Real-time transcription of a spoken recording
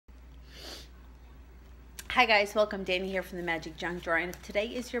Hi guys, welcome. Dana here from the Magic Junk Drawer, and if today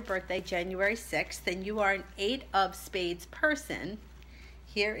is your birthday, January 6th, and you are an 8 of Spades person,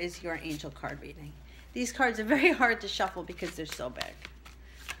 here is your angel card reading. These cards are very hard to shuffle because they're so big,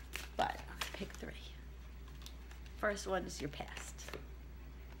 but I'll pick 3. First one is your past.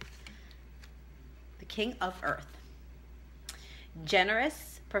 The King of Earth.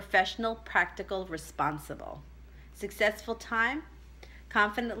 Generous, professional, practical, responsible. Successful time.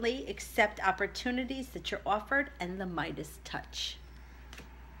 Confidently accept opportunities that you're offered, and the Midas touch.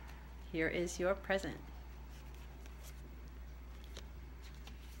 Here is your present.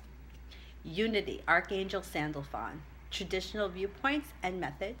 Unity, Archangel Sandalphon. Traditional viewpoints and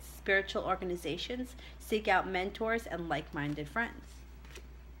methods, spiritual organizations, seek out mentors and like-minded friends.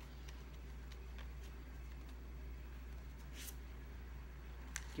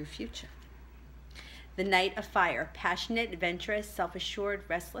 Your future. The Knight of Fire, passionate, adventurous, self-assured,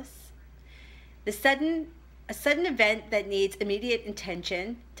 restless. A sudden event that needs immediate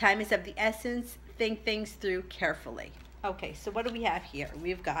attention. Time is of the essence. Think things through carefully. Okay, so what do we have here?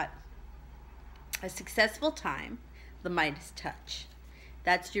 We've got a successful time, the Midas touch.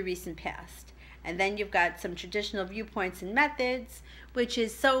 That's your recent past. And then you've got some traditional viewpoints and methods, which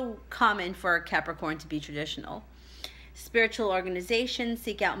is so common for a Capricorn to be traditional. Spiritual organizations,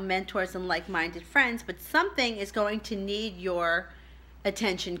 seek out mentors and like-minded friends, but something is going to need your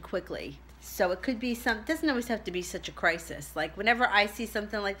attention quickly. So it could be it doesn't always have to be such a crisis. Like whenever I see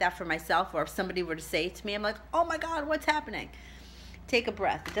something like that for myself, or if somebody were to say it to me, I'm like, oh my God, what's happening? Take a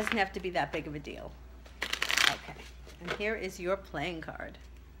breath. It doesn't have to be that big of a deal. Okay, and here is your playing card.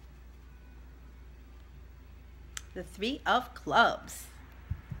 The 3 of Clubs.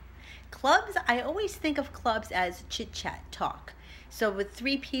 Clubs, I always think of clubs as chit-chat talk. So with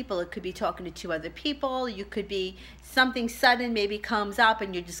 3 people, it could be talking to 2 other people. You could be something sudden maybe comes up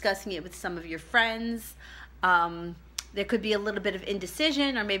and you're discussing it with some of your friends. There could be a little bit of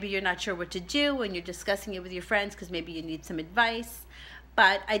indecision, or maybe you're not sure what to do and you're discussing it with your friends because maybe you need some advice.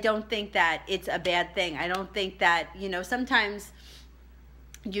 But I don't think that it's a bad thing. I don't think that, sometimes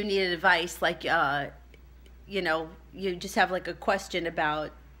you need advice, like, you just have like a question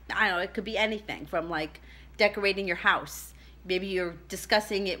about, I don't know, it could be anything from like decorating your house. Maybe you're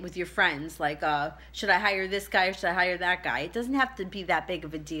discussing it with your friends, like, should I hire this guy or should I hire that guy? It doesn't have to be that big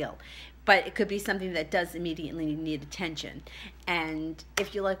of a deal, but it could be something that does immediately need attention. And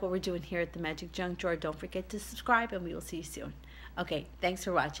if you like what we're doing here at the Magic Junk Drawer, don't forget to subscribe, and we will see you soon. Okay, thanks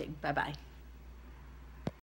for watching. Bye-bye.